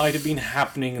things that might have been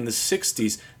happening in the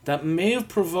 60s that may have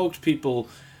provoked people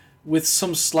with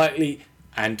some slightly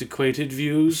antiquated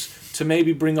views to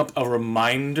maybe bring up a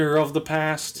reminder of the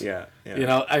past. Yeah.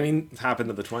 I mean, It happened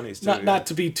in the 20s, too. not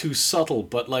to be too subtle,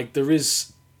 but, like, there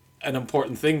is an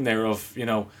important thing there of,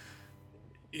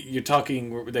 you're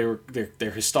talking,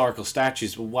 they're historical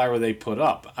statues, but why were they put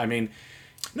up? I mean...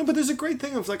 No, but there's a great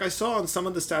thing of, like, I saw on some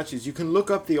of the statues, you can look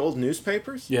up the old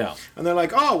newspapers. Yeah. And they're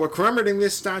like, we're commemorating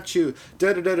this statue,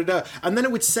 da-da-da-da-da. And then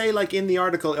it would say, like, in the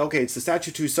article, okay, it's the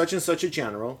statue to such and such a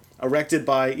general, erected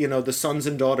by, the sons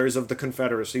and daughters of the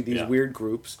Confederacy, these weird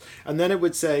groups. And then it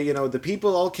would say, the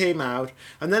people all came out.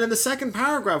 And then in the second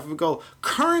paragraph, it would go,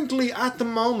 currently at the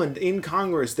moment in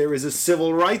Congress, there is a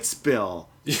civil rights bill.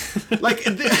 Like,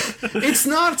 it's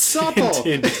not subtle.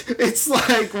 It's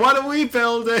like, what are we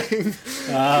building?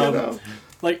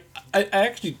 Like, I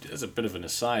actually, as a bit of an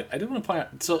aside, I do want to point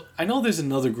out, so I know there's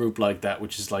another group like that,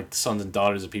 which is like the sons and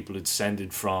daughters of people who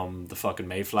descended from the fucking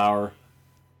Mayflower.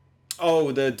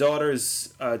 Oh, the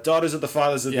daughters of the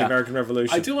fathers of the American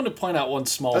Revolution. I do want to point out one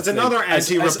small That's thing. another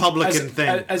anti-Republican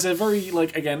thing. As a very,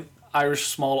 like, again, Irish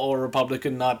small or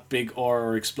Republican, not big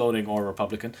or exploding or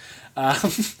Republican.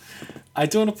 I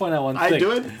do want to point out one thing. I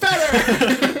do it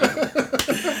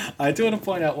better! I do want to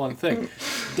point out one thing.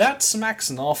 That smacks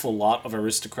an awful lot of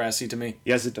aristocracy to me.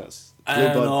 Yes, it does.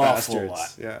 An Blue blood awful bastards.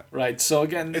 lot. Yeah. Right, so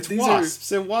again, It's these wasps.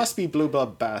 They're waspy blue blood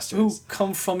who bastards.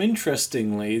 come from,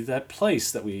 interestingly, that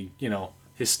place that we,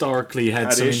 historically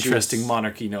had some issues. interesting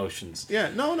monarchy notions. Yeah,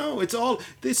 no, it's all...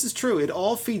 This is true. It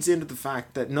all feeds into the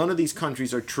fact that none of these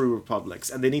countries are true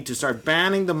republics, and they need to start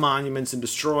banning the monuments and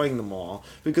destroying them all,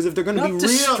 because if they're going to be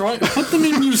real... Put them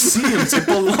in museums. It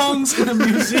belongs in a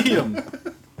museum.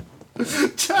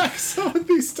 Jack, some of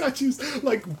these statues,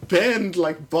 like, bend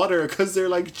like butter, because they're,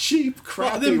 like, cheap,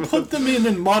 crappy... Then put them in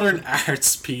a modern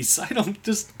arts piece. I don't...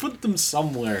 Just put them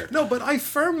somewhere. No, but I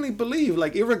firmly believe,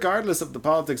 like, irregardless of the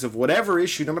politics of whatever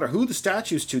issue, no matter who the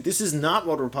statue's to, this is not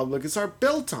what republics are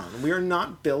built on. We are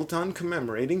not built on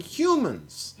commemorating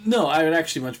humans. No, I would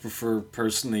actually much prefer,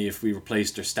 personally, if we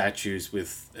replaced our statues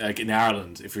with, like, in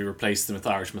Ireland, if we replaced them with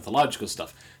Irish mythological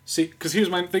stuff. See, because here's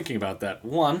my thinking about that.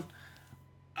 One,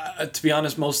 to be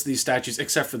honest, most of these statues,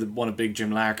 except for the one of Big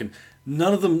Jim Larkin,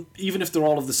 none of them, even if they're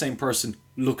all of the same person,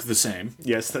 look the same.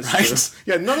 Yes, that's right? true.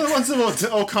 Yeah, none of the ones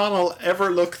of O'Connell ever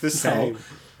look the same.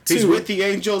 He's with the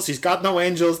angels, he's got no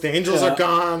angels, the angels are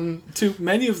gone.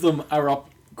 Many of them are up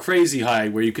crazy high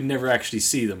where you can never actually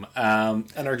see them. And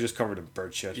are just covered in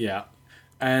bird shit. Yeah.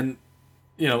 And,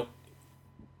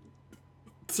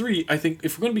 3, I think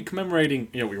if we're going to be commemorating,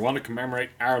 we want to commemorate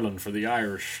Ireland for the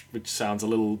Irish, which sounds a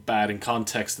little bad in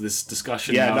context of this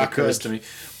discussion. Yeah, now not occurs good. to me.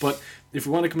 But if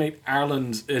we want to commemorate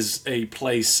Ireland as a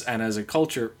place and as a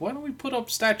culture, why don't we put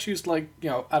up statues like,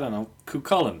 I don't know,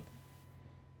 Cuchulainn?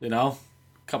 A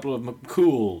couple of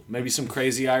McCool, maybe some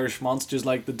crazy Irish monsters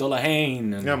like the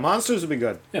Dullahain. And, Yeah, monsters would be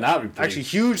good. Yeah, that would be pretty. Actually,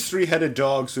 huge three-headed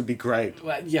dogs would be great.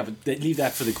 Well, yeah, but leave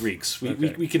that for the Greeks.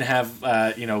 Okay. We can have,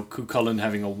 Cuchulainn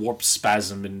having a warp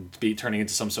spasm and be turning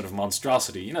into some sort of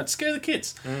monstrosity, to scare the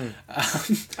kids.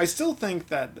 I still think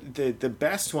that the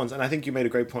best ones, and I think you made a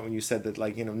great point when you said that,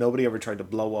 like, nobody ever tried to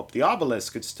blow up the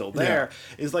obelisk, it's still there,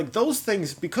 is like those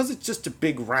things, because it's just a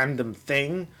big random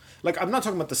thing. Like, I'm not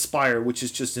talking about the spire, which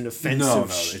is just an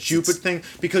offensive, stupid thing,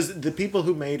 because the people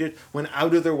who made it went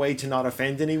out of their way to not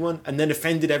offend anyone, and then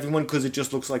offended everyone because it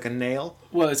just looks like a nail.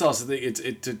 Well, it's also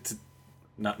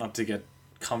not to get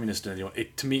communist in anyone.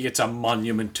 To me, it's a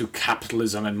monument to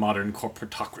capitalism and modern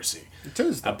corporatocracy. It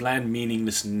is, though. A bland,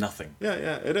 meaningless nothing. Yeah,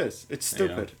 it is. It's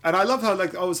stupid. And I love how,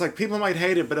 like, I was like, people might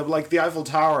hate it, but I'm like the Eiffel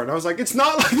Tower, and I was like, it's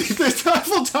not like the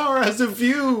Eiffel Tower has a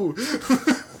view.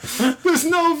 There's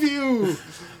no view.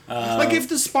 Like if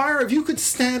the spire, if you could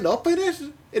stand up in it,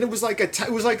 and it was like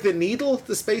it was like the needle,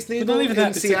 the Space Needle But not even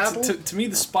in that. Seattle. To me,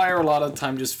 the spire a lot of the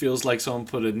time just feels like someone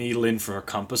put a needle in for a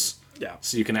compass. Yeah.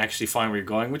 So you can actually find where you're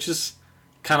going, which is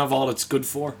kind of all it's good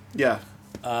for. Yeah.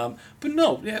 But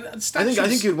no, yeah, statues, I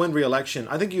think you'd win re-election.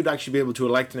 I think you'd actually be able to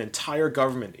elect an entire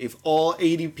government if all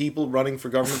 80 people running for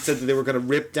government said that they were going to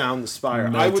rip down the spire.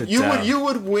 Melt it down. You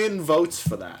would win votes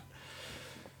for that.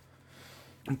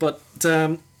 But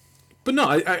no,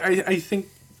 I think,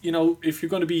 you know, if you're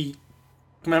going to be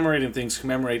commemorating things,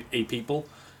 commemorate a people.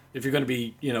 If you're going to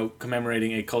be, you know,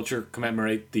 commemorating a culture,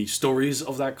 commemorate the stories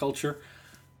of that culture.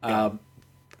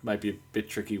 Might be a bit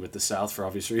tricky with the South for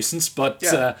obvious reasons, but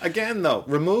Again, though,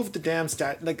 remove the damn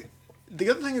like. The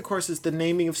other thing, of course, is the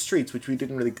naming of streets, which we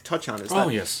didn't really touch on.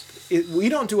 Yes. We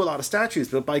don't do a lot of statues,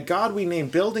 but by God, we name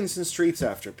buildings and streets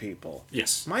after people.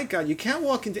 Yes. My God, you can't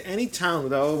walk into any town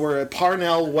without we're at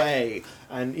Parnell Way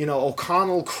and, you know,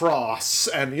 O'Connell Cross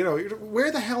and, you know,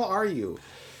 where the hell are you?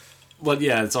 Well,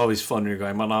 yeah, it's always fun when you're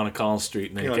going on O'Connell Street,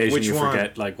 and then You know, occasionally which you one?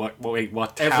 forget, like, what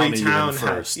town Every are you town in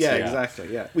first? has. Yeah,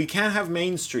 exactly. Yeah, we can't have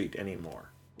Main Street anymore.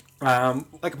 Um,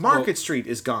 Like Market Street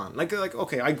is gone. Like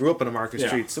okay, I grew up in a Market Yeah.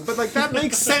 Street, so but like that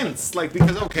makes sense. Like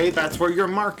because okay, that's where your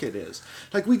market is.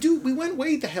 Like we went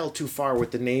way the hell too far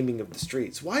with the naming of the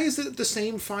streets. Why is it the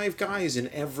same 5 guys in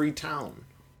every town?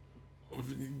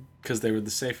 because they were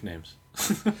the safe names.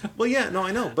 Well, yeah, no,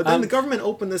 I know. But then the government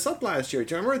opened this up last year.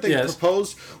 Do you remember they Yes.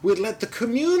 proposed we'd let the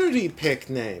community pick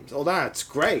names? Oh, that's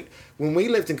great. When we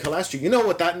lived in Calestria, you know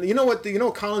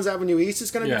what Collins Avenue East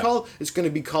is going to Yeah. be called? It's going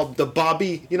to be called the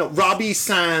Robbie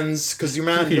Sands because you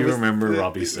remember You remember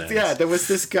Robbie Sands. Yeah, there was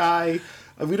this guy.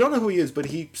 We don't know who he is, but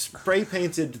he spray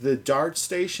painted the Dart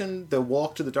station, the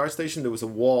walk to the Dart station. There was a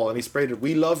wall, and he sprayed it,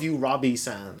 "We love you, Robbie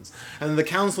Sands." And the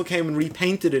council came and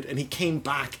repainted it, and he came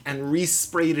back and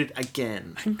resprayed it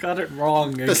again. Got it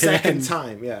wrong again. The second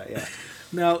time, yeah.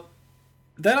 Now,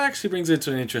 that actually brings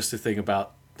into an interesting thing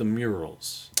about the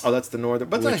murals, Oh, that's the northern.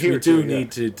 But which not here we do too, need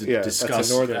to discuss.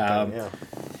 That's a northern thing, yeah.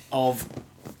 Of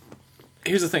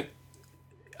here's the thing.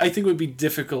 I think it would be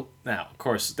difficult now. Of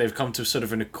course, they've come to sort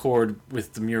of an accord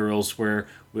with the murals where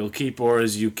we'll keep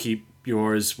ours, you keep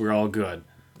yours, we're all good.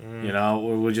 You know,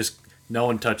 we'll just no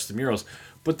one touch the murals.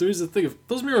 But there is a thing of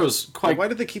those murals quite. Why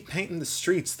did they keep painting the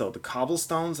streets though? The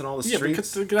cobblestones and all the Yeah,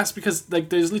 streets. because that's because like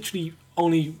there's literally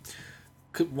only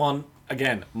one.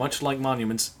 Again, much like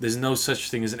monuments, there's no such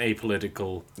thing as an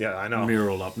apolitical Yeah, I know.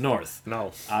 mural up north.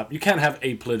 No. You can have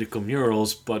apolitical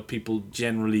murals, but people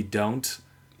generally don't.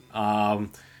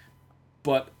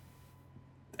 But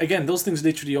again, those things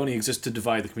literally only exist to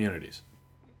divide the communities.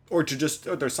 Or to just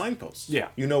they're signposts. Yeah.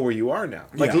 You know where you are now.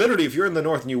 Like Yeah. literally, if you're in the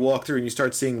north and you walk through and you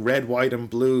start seeing red, white, and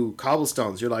blue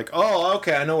cobblestones, you're like, oh,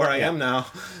 okay, I know where I am now.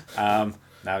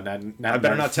 Now, I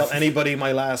better not tell anybody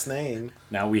my last name.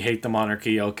 Now we hate the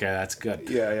monarchy. Okay, that's good.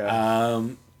 Yeah.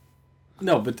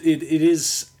 No, but it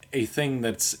is a thing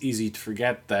that's easy to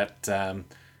forget that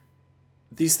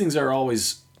these things are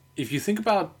always. If you think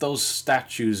about those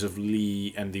statues of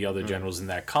Lee and the other generals in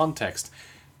that context,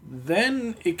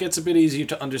 then it gets a bit easier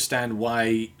to understand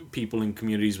why people in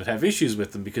communities would have issues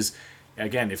with them. Because,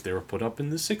 again, if they were put up in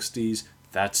the 60s,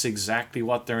 that's exactly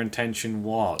what their intention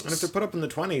was. And if they're put up in the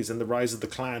 20s and the rise of the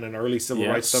Klan and early civil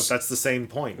rights stuff, that's the same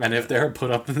point. And if they're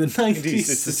put up in the 90s,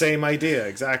 it's the same idea,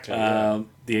 exactly. Yeah.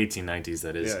 the 1890s,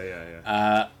 that is.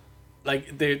 Yeah.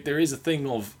 Like there is a thing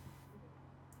of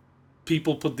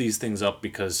people put these things up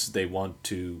because they want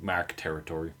to mark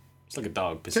territory. It's like a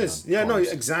dog pissing on Yeah, no,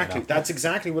 corns, exactly. you know? That's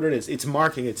exactly what it is. It's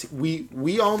marking. It's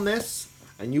we own this,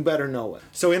 and you better know it.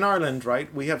 So in Ireland,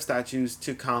 right, we have statues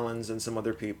to Collins and some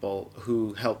other people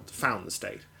who helped found the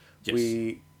state. Yes.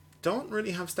 We don't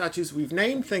really have statues. We've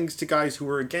named things to guys who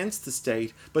were against the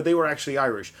state, but they were actually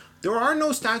Irish. There are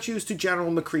no statues to General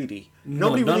Macready.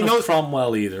 Nobody None really of knows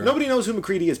Cromwell either. Nobody knows who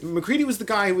Macready is. Macready was the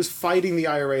guy who was fighting the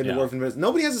IRA and the Yeah. war from business.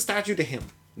 Nobody has a statue to him,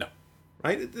 No.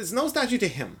 right? There's no statue to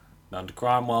him. None to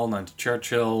Cromwell, none to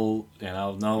Churchill,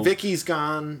 no Vicky's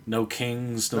gone. no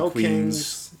kings, no No queens.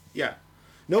 kings. Yeah.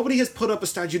 Nobody has put up a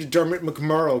statue to Dermot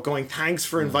McMurrow going, thanks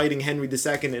for inviting Henry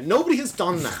II. And nobody has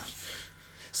done that.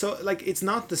 So, like, it's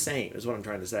not the same, is what I'm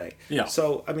trying to say. Yeah.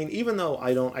 So, I mean, even though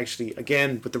I don't actually,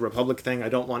 again, with the Republic thing, I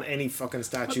don't want any fucking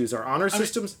statues or honor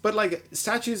systems, but, like,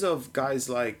 statues of guys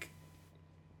like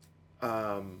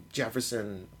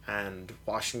Jefferson and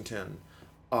Washington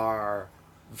are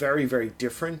very, very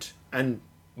different and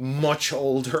much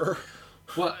older.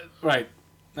 Well, right.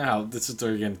 Now, this is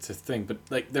again the thing, but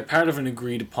like they're part of an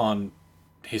agreed upon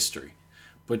history.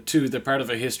 But two, they're part of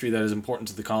a history that is important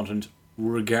to the continent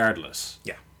regardless.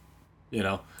 Yeah. You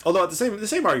know. Although the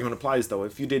same argument applies though.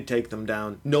 If you did take them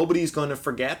down, nobody's going to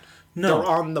forget. No. They're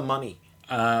on the money.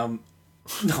 No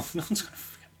one's going to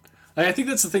forget. I think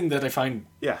that's the thing that I find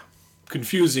Yeah.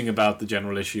 confusing about the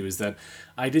general issue is that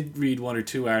I did read one or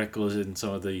two articles in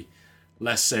some of the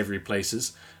less savory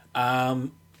places. I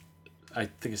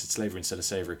think I said slavery instead of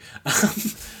savory.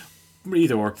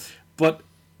 Either or. But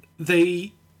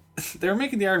they were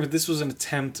making the argument this was an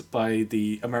attempt by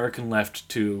the American left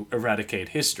to eradicate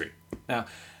history. Now,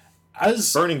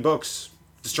 as Burning books,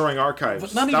 destroying archives.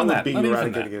 But not even would that, be not even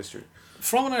eradicating that. history.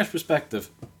 from an Irish perspective,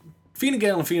 Fianna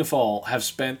Gael and Fianna Fáil have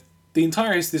spent the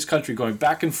entire history of this country going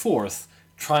back and forth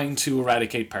trying to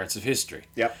eradicate parts of history.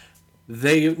 Yep.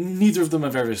 Neither of them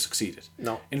have ever succeeded.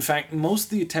 No. In fact, most of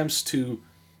the attempts to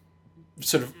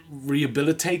sort of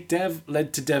rehabilitate Dev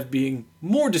led to Dev being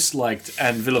more disliked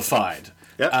and vilified.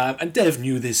 Yep. And Dev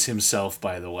knew this himself,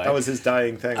 by the way. That was his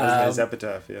dying thing, wasn't his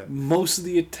epitaph, yeah. Most of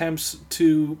the attempts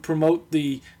to promote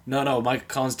the no, Michael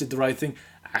Collins did the right thing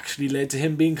actually led to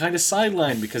him being kind of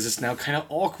sidelined because it's now kind of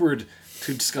awkward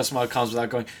to discuss Michael Collins without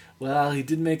going, well, he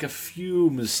did make a few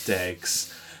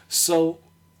mistakes. So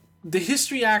the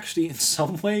history actually, in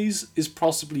some ways, is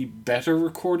possibly better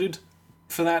recorded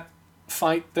for that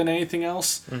fight than anything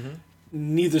else. Mm-hmm.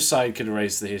 Neither side can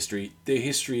erase the history. The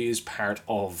history is part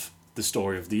of the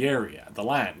story of the area, the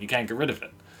land. You can't get rid of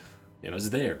it. It's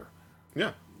there.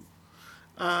 Yeah.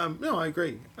 No, I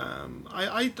agree.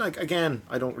 I like, again,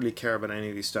 I don't really care about any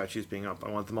of these statues being up. I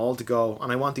want them all to go,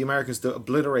 and I want the Americans to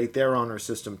obliterate their honor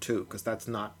system too, because that's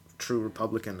not true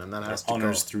Republican, and that has to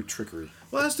Honors go. through trickery.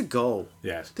 Well, it has to go.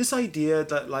 Yes. This idea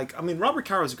that, Robert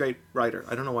Caro's a great writer.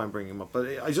 I don't know why I'm bringing him up, but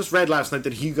I just read last night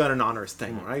that he got an honors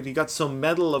thing, right? He got some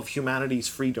Medal of Humanity's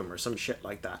Freedom or some shit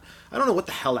like that. I don't know what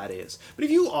the hell that is. But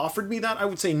if you offered me that, I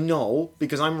would say no,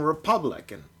 because I'm a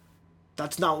Republican.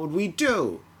 That's not what we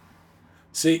do.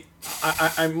 See,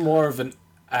 I'm more of an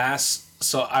ass,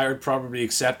 so I would probably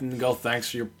accept and go,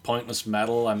 thanks for your pointless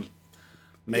medal. I'm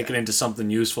making it into something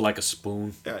useful like a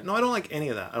spoon. No, I don't like any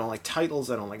of that. I don't like titles.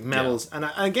 I don't like medals.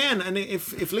 Yeah. And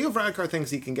if Leo Varadkar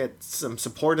thinks he can get some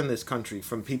support in this country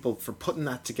from people for putting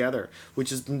that together, which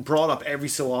has been brought up every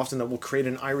so often, that will create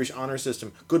an Irish honor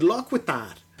system, good luck with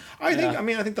that. I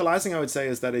think the last thing I would say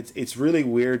is that it's really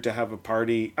weird to have a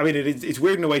party. I mean, it's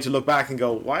weird in a way to look back and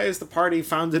go, why is the party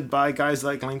founded by guys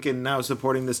like Lincoln now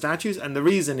supporting the statues? And the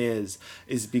reason is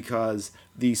because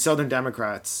the Southern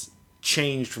Democrats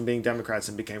changed from being Democrats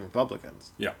and became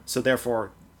Republicans. Yeah. So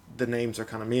therefore, the names are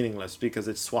kind of meaningless because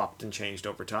it's swapped and changed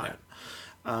over time.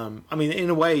 Yeah. I mean,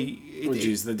 in a way...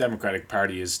 the Democratic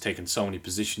Party has taken so many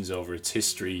positions over its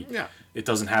history. Yeah. It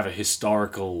doesn't have a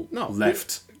historical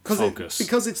left focus.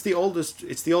 Because it's the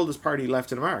oldest party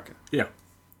left in America. Yeah.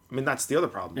 I mean, that's the other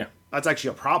problem. Yeah. That's actually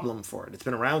a problem for it. It's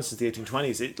been around since the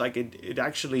 1820s. It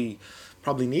actually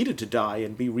probably needed to die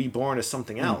and be reborn as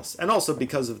something else. And also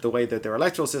because of the way that their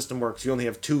electoral system works, you only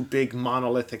have two big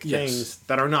monolithic things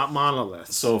that are not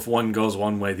monoliths. So if one goes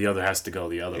one way, the other has to go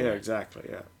the other way. Yeah, exactly,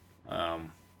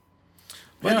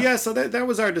 But so that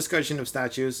was our discussion of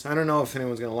statues. I don't know if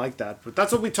anyone's going to like that, but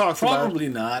that's what we talked about. Probably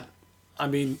not. I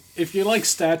mean, if you like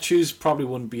statues, probably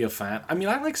wouldn't be a fan. I mean,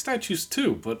 I like statues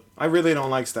too, but I really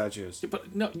don't like statues. But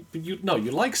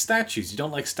you like statues. You don't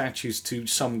like statues to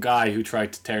some guy who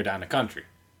tried to tear down a country.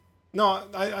 No,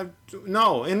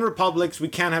 no. In republics, we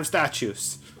can't have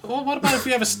statues. Well, what about if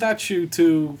you have a statue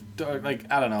to,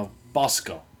 like, I don't know,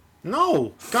 Bosco?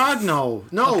 No, God, no,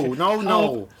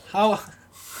 no. How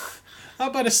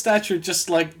about a statue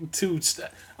just like to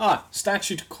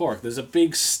statue to Cork? There's a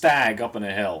big stag up on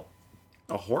a hill.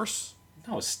 A horse?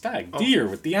 No, a stag. Deer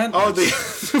with the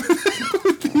antlers. Oh,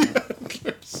 with the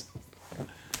antlers.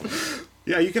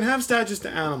 Yeah, you can have statues to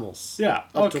animals. Yeah,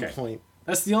 up to a point.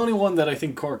 That's the only one that I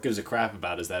think Cork gives a crap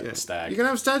about is that stag. You can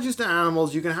have statues to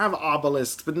animals, you can have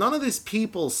obelisks, but none of this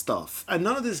people stuff. And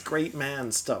none of this great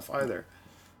man stuff either.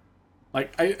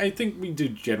 Like, I think we do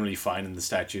generally fine in the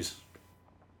statues.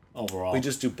 Overall. We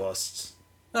just do busts.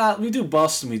 We do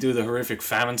busts and we do the horrific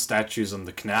famine statues on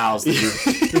the canals that you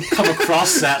come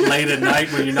across that late at night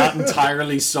when you're not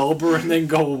entirely sober and then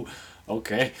go,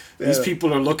 okay, these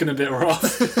people are looking a bit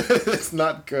rough. It's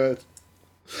not good.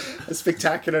 A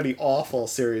spectacularly awful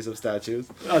series of statues.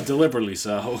 Deliberately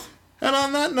so. And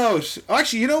on that note,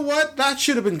 actually, you know what? That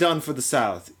should have been done for the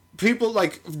South. People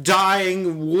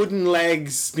dying, wooden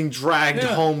legs being dragged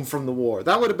home from the war.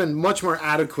 That would have been much more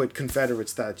adequate Confederate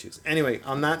statues. Anyway,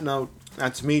 on that note,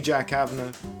 that's me, Jack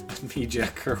Kavanagh. Me,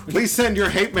 Jack Kerwin. Please send your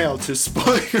hate mail to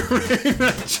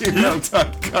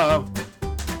spoilerrain@gmail.com.